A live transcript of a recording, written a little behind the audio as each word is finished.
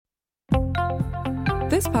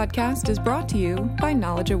This podcast is brought to you by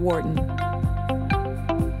Knowledge at Wharton.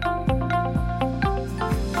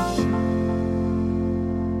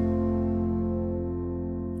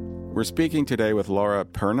 We're speaking today with Laura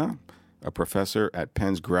Perna, a professor at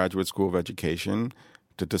Penn's Graduate School of Education,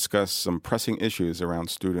 to discuss some pressing issues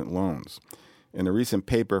around student loans. In a recent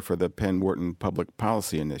paper for the Penn Wharton Public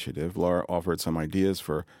Policy Initiative, Laura offered some ideas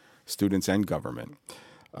for students and government.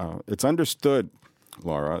 It's understood,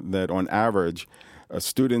 Laura, that on average,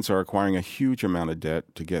 students are acquiring a huge amount of debt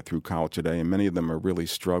to get through college today, and many of them are really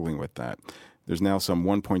struggling with that. There's now some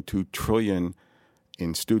 $1.2 trillion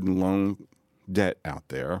in student loan debt out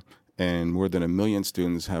there, and more than 1 million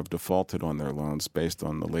students have defaulted on their loans based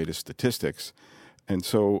on the latest statistics. And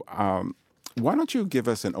so why don't you give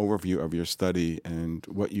us an overview of your study and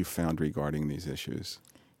what you found regarding these issues?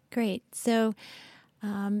 Great. So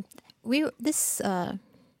this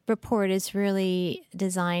report is really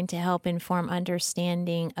designed to help inform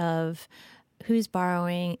understanding of who's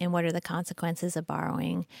borrowing and what are the consequences of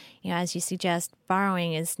borrowing. You know, as you suggest,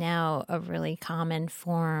 borrowing is now a really common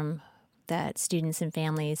form that students and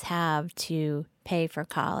families have to pay for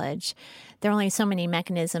college. There are only so many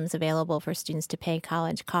mechanisms available for students to pay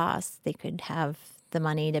college costs. They could have the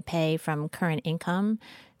money to pay from current income.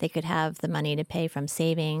 They could have the money to pay from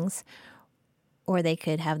savings, or they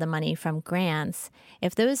could have the money from grants.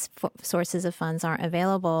 If those sources of funds aren't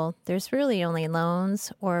available, there's really only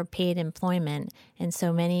loans or paid employment. And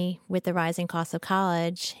so many, with the rising cost of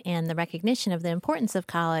college and the recognition of the importance of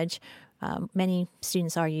college, many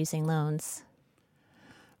students are using loans.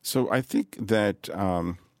 So I think that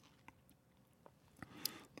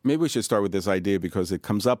maybe we should start with this idea because it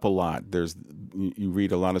comes up a lot. You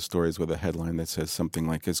read a lot of stories with a headline that says something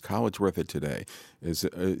like, is college worth it today? Is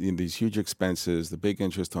these huge expenses, the big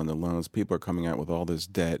interest on the loans, people are coming out with all this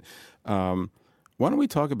debt. Why don't we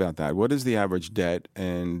talk about that? What is the average debt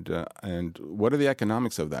and what are the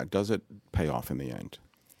economics of that? Does it pay off in the end?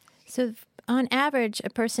 So on average, a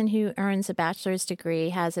person who earns a bachelor's degree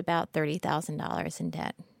has about $30,000 in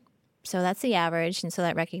debt. So that's the average, and so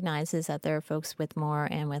that recognizes that there are folks with more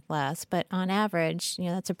and with less. But on average,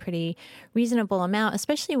 that's a pretty reasonable amount,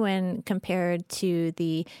 especially when compared to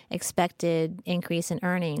the expected increase in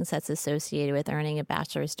earnings that's associated with earning a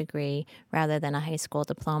bachelor's degree rather than a high school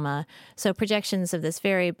diploma. So projections of this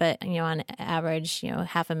vary, but on average,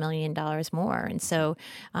 $500,000 more. And so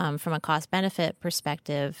from a cost-benefit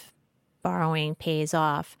perspective, borrowing pays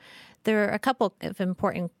off. There are a couple of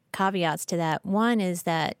important caveats to that. One is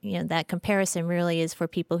that, that comparison really is for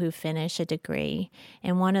people who finish a degree.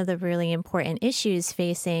 And one of the really important issues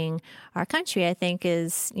facing our country, I think,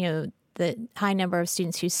 is, the high number of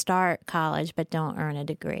students who start college but don't earn a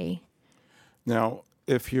degree. Now,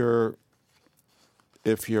 if you're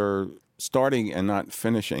starting and not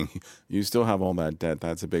finishing, you still have all that debt.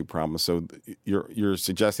 That's a big problem. So you're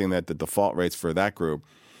suggesting that the default rates for that group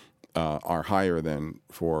are higher than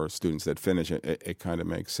for students that finish. It kind of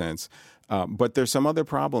makes sense. But there's some other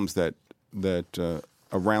problems that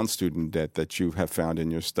around student debt that you have found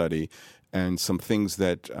in your study, and some things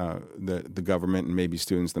that the government and maybe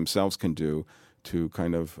students themselves can do to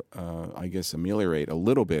kind of, ameliorate a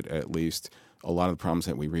little bit, at least, a lot of the problems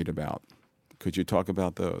that we read about. Could you talk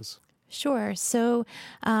about those? Sure. So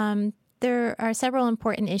there are several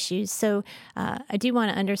important issues. So I do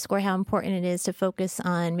want to underscore how important it is to focus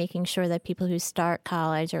on making sure that people who start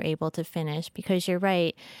college are able to finish, because you're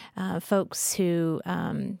right, folks who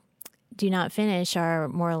do not finish are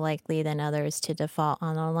more likely than others to default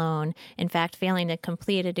on a loan. In fact, failing to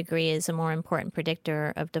complete a degree is a more important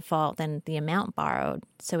predictor of default than the amount borrowed.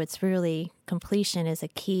 So it's really, completion is a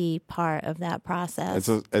key part of that process.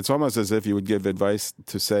 It's almost as if you would give advice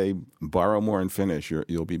to say, borrow more and finish.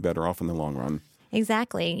 You'll be better off in the long run.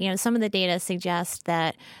 Exactly. Some of the data suggests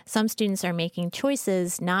that some students are making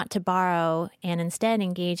choices not to borrow and instead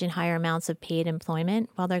engage in higher amounts of paid employment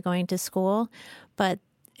while they're going to school. But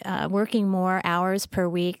working more hours per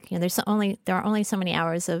week, there are only so many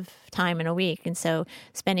hours of time in a week. And so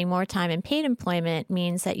spending more time in paid employment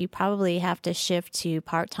means that you probably have to shift to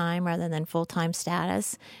part-time rather than full-time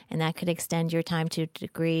status. And that could extend your time to a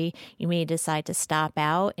degree. You may decide to stop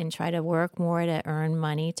out and try to work more to earn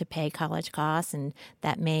money to pay college costs. And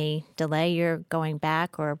that may delay your going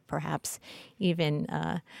back or perhaps even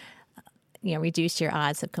reduce your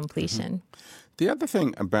odds of completion. Mm-hmm. The other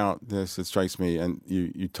thing about this that strikes me, and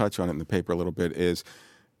you touch on it in the paper a little bit, is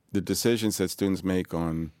the decisions that students make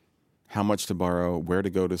on how much to borrow, where to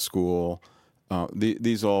go to school.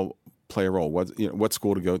 These all play a role. What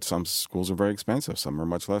school to go to? Some schools are very expensive. Some are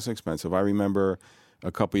much less expensive. I remember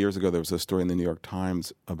a couple years ago, there was a story in the New York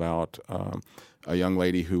Times about a young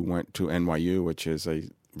lady who went to NYU, which is a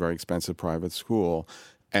very expensive private school,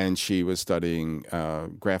 and she was studying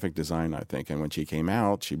graphic design, I think. And when she came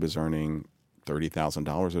out, she was earning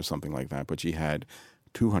 $30,000 or something like that, but she had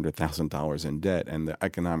 $200,000 in debt, and the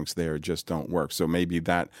economics there just don't work. So maybe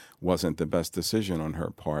that wasn't the best decision on her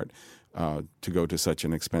part to go to such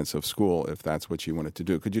an expensive school if that's what she wanted to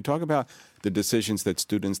do. Could you talk about the decisions that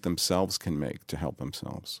students themselves can make to help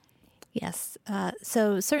themselves? Yes.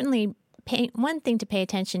 So certainly one thing to pay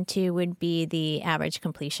attention to would be the average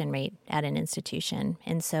completion rate at an institution.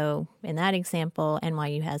 And so in that example,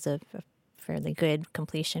 NYU has a fairly good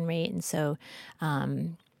completion rate. And so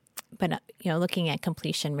but looking at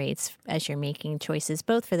completion rates as you're making choices,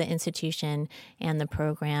 both for the institution and the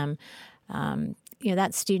program,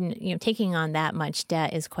 that student, taking on that much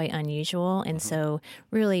debt is quite unusual. And so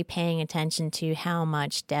really paying attention to how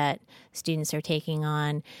much debt students are taking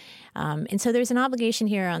on. And so there's an obligation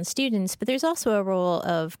here on students, but there's also a role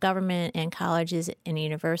of government and colleges and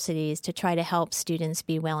universities to try to help students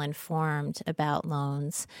be well informed about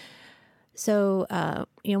loans. So,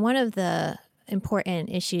 one of the important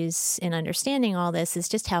issues in understanding all this is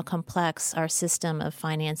just how complex our system of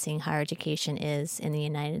financing higher education is in the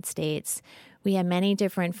United States. We have many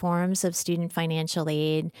different forms of student financial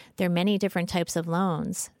aid. There are many different types of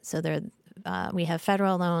loans. So we have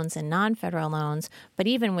federal loans and non-federal loans, but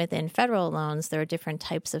even within federal loans, there are different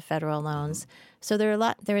types of federal loans. So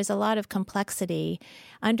there is a lot of complexity.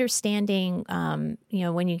 Understanding,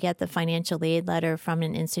 when you get the financial aid letter from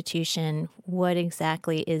an institution, what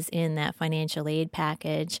exactly is in that financial aid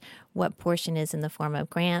package, what portion is in the form of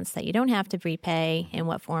grants that you don't have to repay, and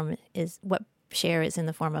what share is in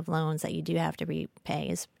the form of loans that you do have to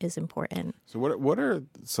repay is important. So what are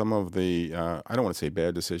some of the, I don't want to say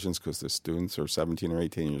bad decisions because the students are 17 or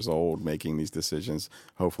 18 years old making these decisions,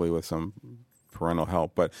 hopefully with some parental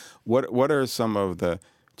help, but what are some of the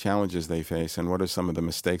challenges they face, and what are some of the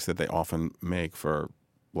mistakes that they often make for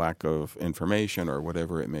lack of information or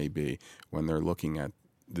whatever it may be when they're looking at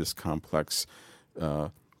these complex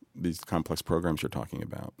programs you're talking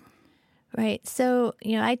about? Right. So,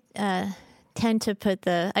 I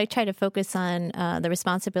I try to focus on the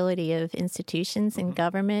responsibility of institutions and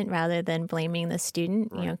government rather than blaming the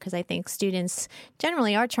student, because I think students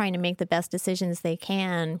generally are trying to make the best decisions they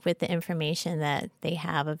can with the information that they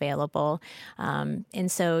have available.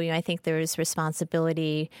 And so, I think there's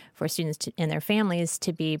responsibility for students and their families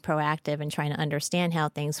to be proactive in trying to understand how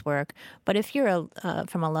things work. But if you're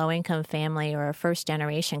from a low-income family or a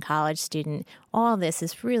first-generation college student, all of this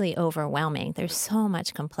is really overwhelming. There's so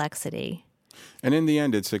much complexity. And in the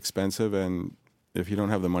end, it's expensive, and if you don't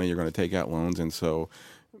have the money, you're going to take out loans, and so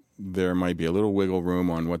there might be a little wiggle room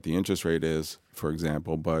on what the interest rate is, for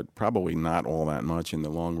example, but probably not all that much in the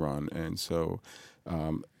long run. And so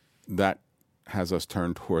that has us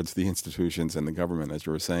turn towards the institutions and the government, as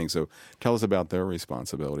you were saying. So tell us about their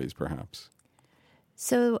responsibilities, perhaps.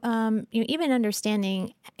 So, even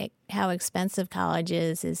understanding how expensive college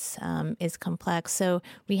is complex. So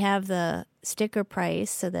we have the sticker price,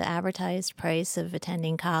 so the advertised price of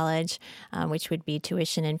attending college, which would be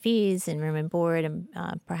tuition and fees and room and board and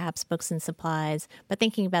perhaps books and supplies, but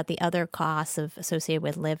thinking about the other costs associated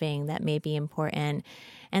with living that may be important.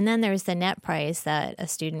 And then there's the net price that a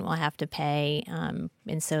student will have to pay,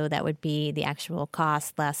 and so that would be the actual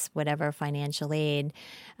cost less whatever financial aid.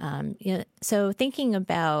 So thinking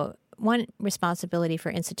about one responsibility for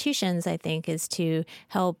institutions, I think, is to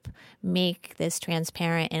help make this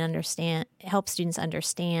transparent and help students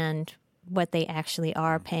understand what they actually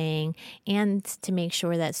are paying, and to make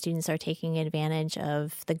sure that students are taking advantage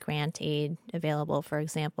of the grant aid available, for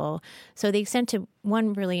example. So the extent to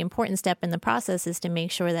one really important step in the process is to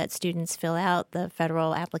make sure that students fill out the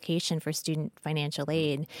federal application for student financial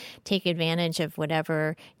aid, take advantage of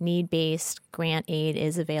whatever need-based grant aid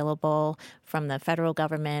is available from the federal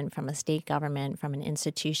government, from a state government, from an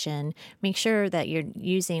institution. Make sure that you're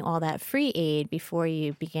using all that free aid before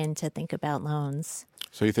you begin to think about loans.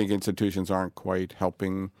 So you think institutions aren't quite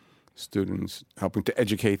helping students, helping to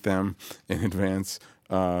educate them in advance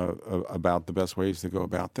about the best ways to go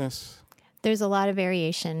about this? There's a lot of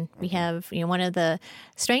variation. We have, one of the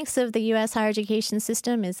strengths of the U.S. higher education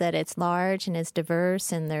system is that it's large and it's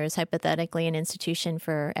diverse, and there's hypothetically an institution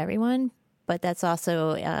for everyone. But that's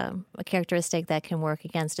also a characteristic that can work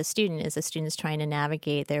against a student, is a student's trying to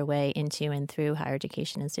navigate their way into and through higher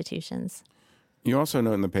education institutions. You also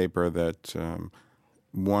note in the paper that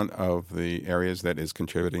one of the areas that is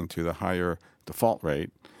contributing to the higher default rate,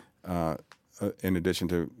 in addition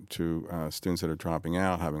to students that are dropping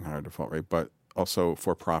out having higher default rate, but also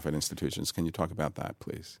for-profit institutions. Can you talk about that,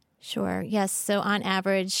 please? Sure. Yes. So on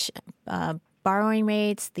average, borrowing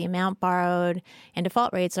rates, the amount borrowed, and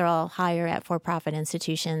default rates are all higher at for-profit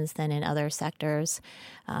institutions than in other sectors.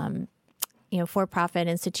 For-profit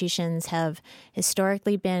institutions have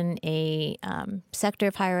historically been a sector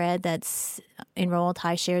of higher ed that's enrolled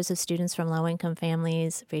high shares of students from low-income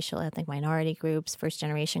families, racial ethnic minority groups,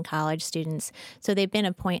 first-generation college students. So they've been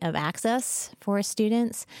a point of access for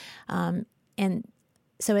students. But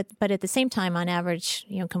at the same time, on average,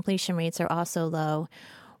 completion rates are also low.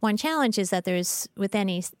 One challenge is that there's within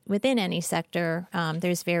any sector,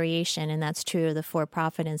 there's variation, and that's true of the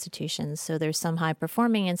for-profit institutions. So there's some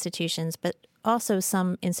high-performing institutions, but also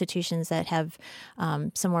some institutions that have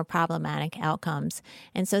some more problematic outcomes.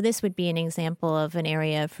 And so this would be an example of an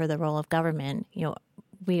area for the role of government.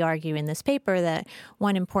 We argue in this paper that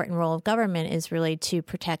one important role of government is really to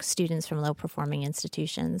protect students from low-performing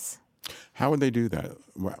institutions. How would they do that?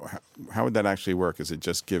 How would that actually work? Is it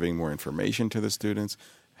just giving more information to the students?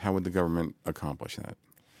 How would the government accomplish that?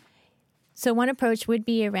 So one approach would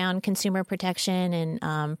be around consumer protection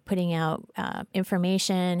and putting out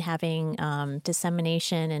information, having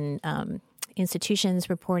dissemination and institutions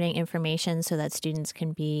reporting information so that students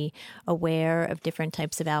can be aware of different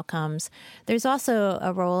types of outcomes. There's also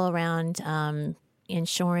a role around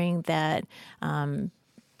ensuring that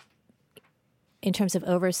in terms of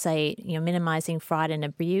oversight, minimizing fraud and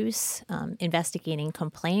abuse, investigating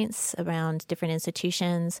complaints around different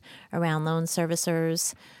institutions, around loan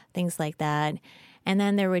servicers, things like that. And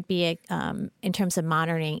then there would be, in terms of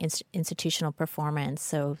monitoring institutional performance,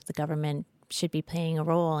 so the government should be playing a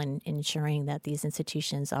role in ensuring that these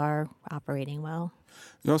institutions are operating well.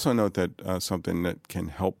 You also note that something that can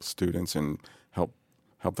help students and help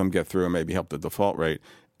them get through and maybe help the default rate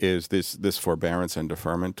is this forbearance and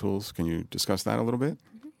deferment tools. Can you discuss that a little bit?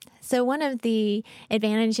 So one of the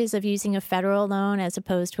advantages of using a federal loan as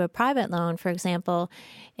opposed to a private loan, for example,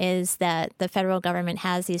 is that the federal government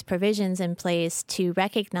has these provisions in place to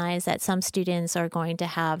recognize that some students are going to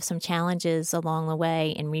have some challenges along the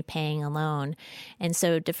way in repaying a loan. And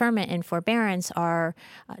so deferment and forbearance are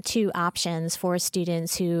two options for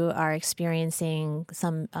students who are experiencing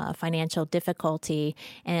some financial difficulty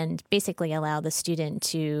and basically allow the student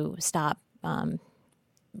to stop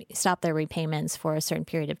their repayments for a certain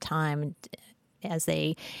period of time as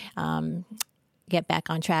they get back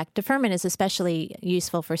on track. Deferment is especially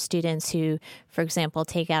useful for students who, for example,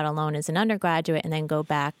 take out a loan as an undergraduate and then go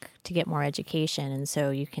back to get more education. And so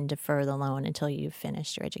you can defer the loan until you've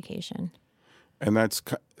finished your education. And that's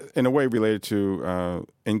in a way related to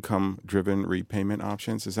income-driven repayment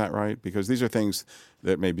options. Is that right? Because these are things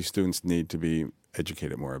that maybe students need to be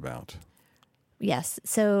educated more about. Yes.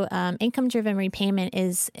 So income-driven repayment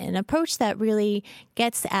is an approach that really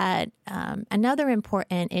gets at another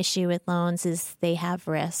important issue with loans is they have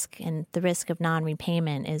risk, and the risk of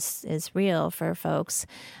non-repayment is real for folks.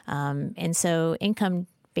 And so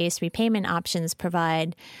income-based repayment options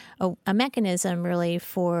provide a mechanism really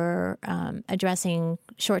for addressing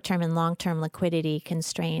short-term and long-term liquidity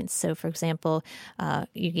constraints. So, for example,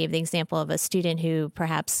 you gave the example of a student who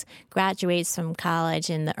perhaps graduates from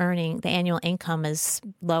college and the annual income is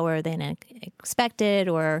lower than expected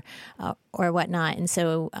or whatnot. And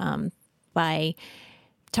so by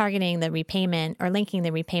targeting the repayment or linking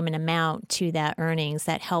the repayment amount to that earnings,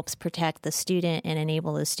 that helps protect the student and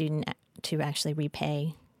enable the student to actually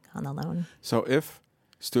repay on the loan. So if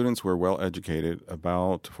students were well educated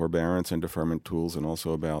about forbearance and deferment tools and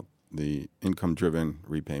also about the income-driven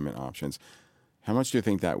repayment options, how much do you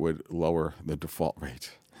think that would lower the default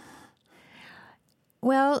rate?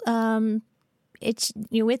 Well,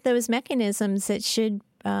 with those mechanisms, it should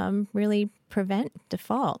really prevent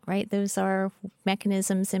default, right? Those are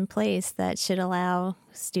mechanisms in place that should allow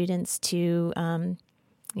students to,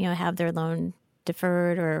 have their loan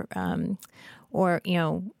deferred or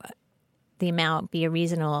the amount be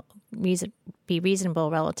reasonable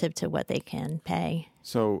relative to what they can pay.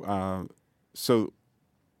 So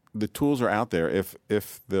the tools are out there. If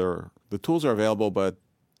the tools are available, but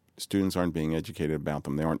students aren't being educated about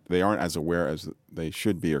them, they aren't as aware as they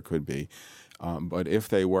should be or could be. But if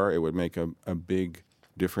they were, it would make a big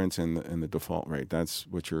difference in the default rate. That's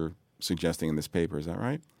what you're suggesting in this paper. Is that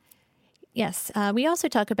right? Yes. We also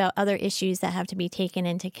talk about other issues that have to be taken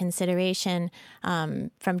into consideration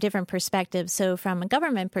from different perspectives. So from a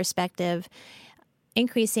government perspective,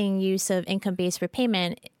 increasing use of income-based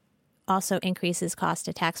repayment also increases cost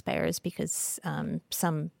to taxpayers because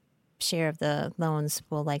some share of the loans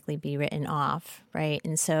will likely be written off, right?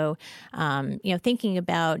 And so, thinking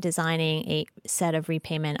about designing a set of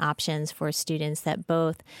repayment options for students that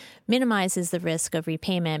both minimizes the risk of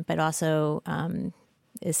repayment, but also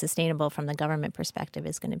is sustainable from the government perspective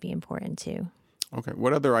is going to be important too. Okay.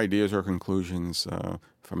 What other ideas or conclusions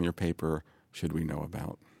from your paper should we know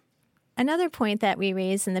about? Another point that we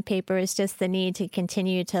raise in the paper is just the need to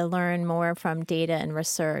continue to learn more from data and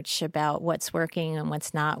research about what's working and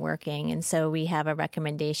what's not working. And so we have a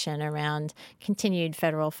recommendation around continued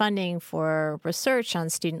federal funding for research on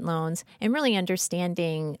student loans and really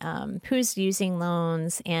understanding who's using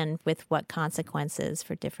loans and with what consequences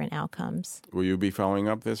for different outcomes. Will you be following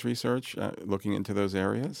up this research, looking into those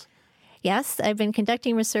areas? Yes, I've been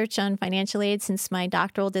conducting research on financial aid since my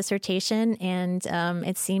doctoral dissertation, and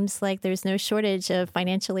it seems like there's no shortage of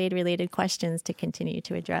financial aid-related questions to continue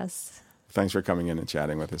to address. Thanks for coming in and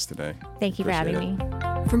chatting with us today. Thank you for having me.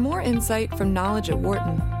 For more insight from Knowledge at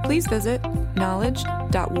Wharton, please visit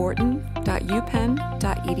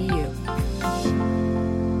knowledge.wharton.upenn.edu.